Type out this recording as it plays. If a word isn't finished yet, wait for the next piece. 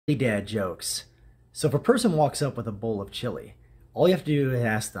Dad jokes. So if a person walks up with a bowl of chili, all you have to do is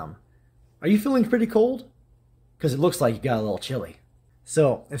ask them, "Are you feeling pretty cold?" Because it looks like you got a little chilly.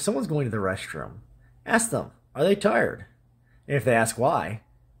 So if someone's going to the restroom, ask them, "Are they tired?" And if they ask why,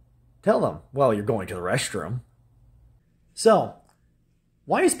 tell them, "Well, you're going to the restroom." So,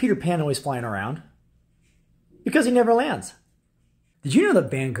 why is Peter Pan always flying around? Because he never lands. Did you know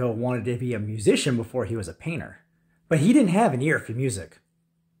that Van Gogh wanted to be a musician before he was a painter? But he didn't have an ear for music.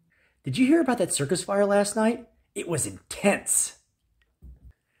 Did you hear about that circus fire last night? It was intense.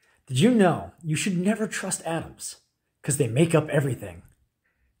 Did you know you should never trust atoms? Because they make up everything.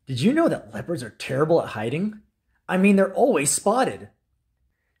 Did you know that leopards are terrible at hiding? I mean, they're always spotted.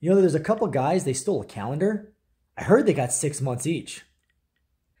 You know, there's a couple guys, they stole a calendar. I heard they got 6 months each.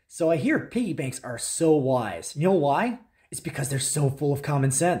 So I hear piggy banks are so wise. You know why? It's because they're so full of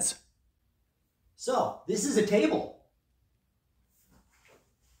common sense. So, this is a table.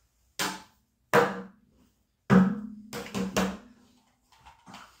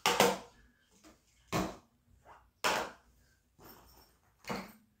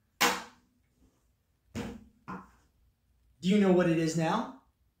 Do you know what it is now?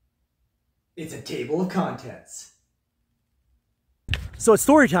 It's a table of contents. So it's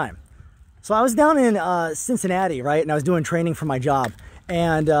story time. So I was down in Cincinnati, right? And I was doing training for my job.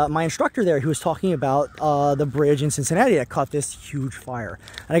 And my instructor there, he was talking about the bridge in Cincinnati that caught this huge fire.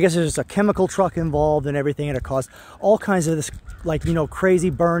 And I guess there's a chemical truck involved and everything, and it caused all kinds of this, like, you know, crazy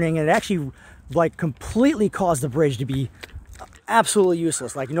burning. And it actually, like, completely caused the bridge to be absolutely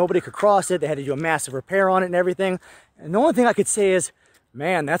useless. Like, nobody could cross it. They had to do a massive repair on it and everything. And the only thing I could say is,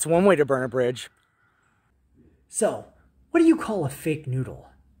 man, that's one way to burn a bridge. So, what do you call a fake noodle?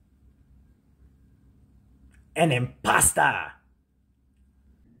 An impasta.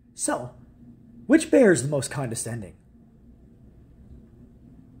 So, which bear is the most condescending?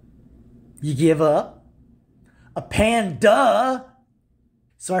 You give up? A panda?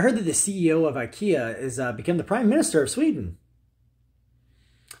 So I heard that the CEO of IKEA is become the Prime Minister of Sweden.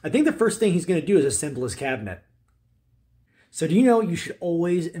 I think the first thing he's going to do is assemble his cabinet. So do you know you should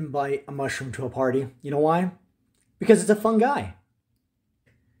always invite a mushroom to a party? You know why? Because it's a fun guy.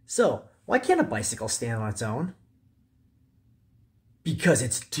 So, why can't a bicycle stand on its own? Because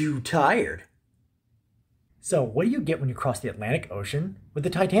it's too tired. So, what do you get when you cross the Atlantic Ocean with the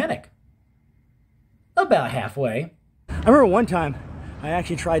Titanic? About halfway. I remember one time I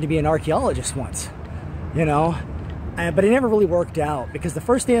actually tried to be an archaeologist once, you know, but it never really worked out because the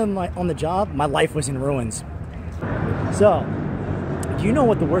first day on the job, my life was in ruins. So, do you know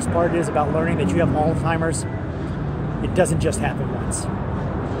what the worst part is about learning that you have Alzheimer's? It doesn't just happen once.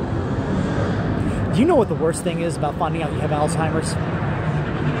 Do you know what the worst thing is about finding out you have Alzheimer's?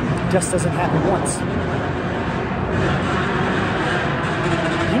 It just doesn't happen once.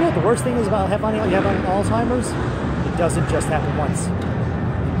 Do you know what the worst thing is about finding out you have Alzheimer's? It doesn't just happen once.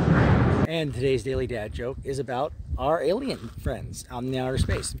 And today's Daily Dad joke is about our alien friends out in the outer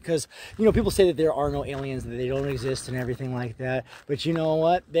space. Because, you know, people say that there are no aliens, that they don't exist and everything like that. But you know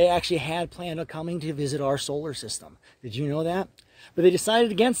what? They actually had planned on coming to visit our solar system. Did you know that? But they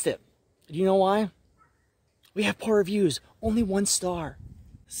decided against it. Do you know why? We have poor reviews. Only 1 star.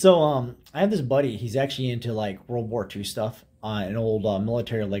 So, I have this buddy. He's actually into, like, World War II stuff. An old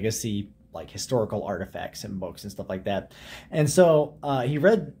military legacy, like historical artifacts and books and stuff like that. And so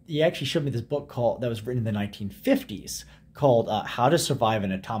he actually showed me this book that was written in the 1950s called How to Survive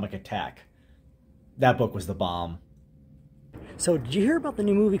an Atomic Attack. That book was the bomb. So did you hear about the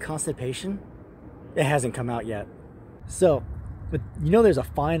new movie Constipation? It hasn't come out yet. So, but you know there's a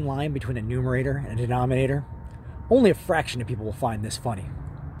fine line between a numerator and a denominator? Only a fraction of people will find this funny.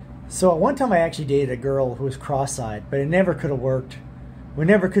 So at one time I actually dated a girl who was cross-eyed, but it never could have worked. We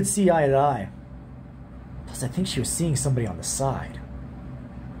never could see eye to eye. Plus, I think she was seeing somebody on the side.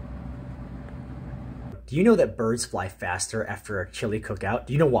 Do you know that birds fly faster after a chili cookout?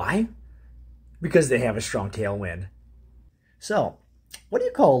 Do you know why? Because they have a strong tailwind. So, what do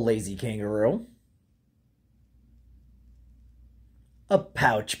you call a lazy kangaroo? A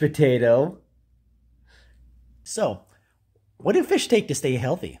pouch potato. So, what do fish take to stay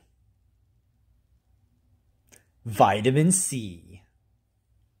healthy? Vitamin C.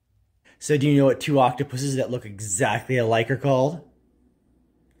 So do you know what 2 octopuses that look exactly alike are called?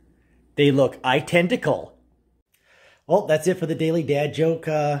 They look identical. Well, that's it for the Daily Dad joke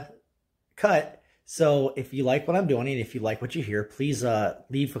cut. So if you like what I'm doing and if you like what you hear, please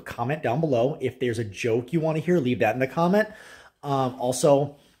leave a comment down below. If there's a joke you want to hear, leave that in the comment.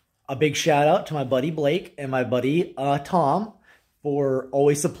 Also, a big shout out to my buddy Blake and my buddy Tom for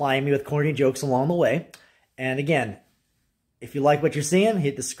always supplying me with corny jokes along the way. And again, If you like what you're seeing,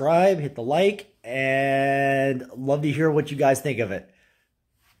 hit the subscribe, hit the like, and love to hear what you guys think of it.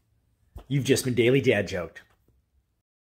 You've just been Daily Dad Joked.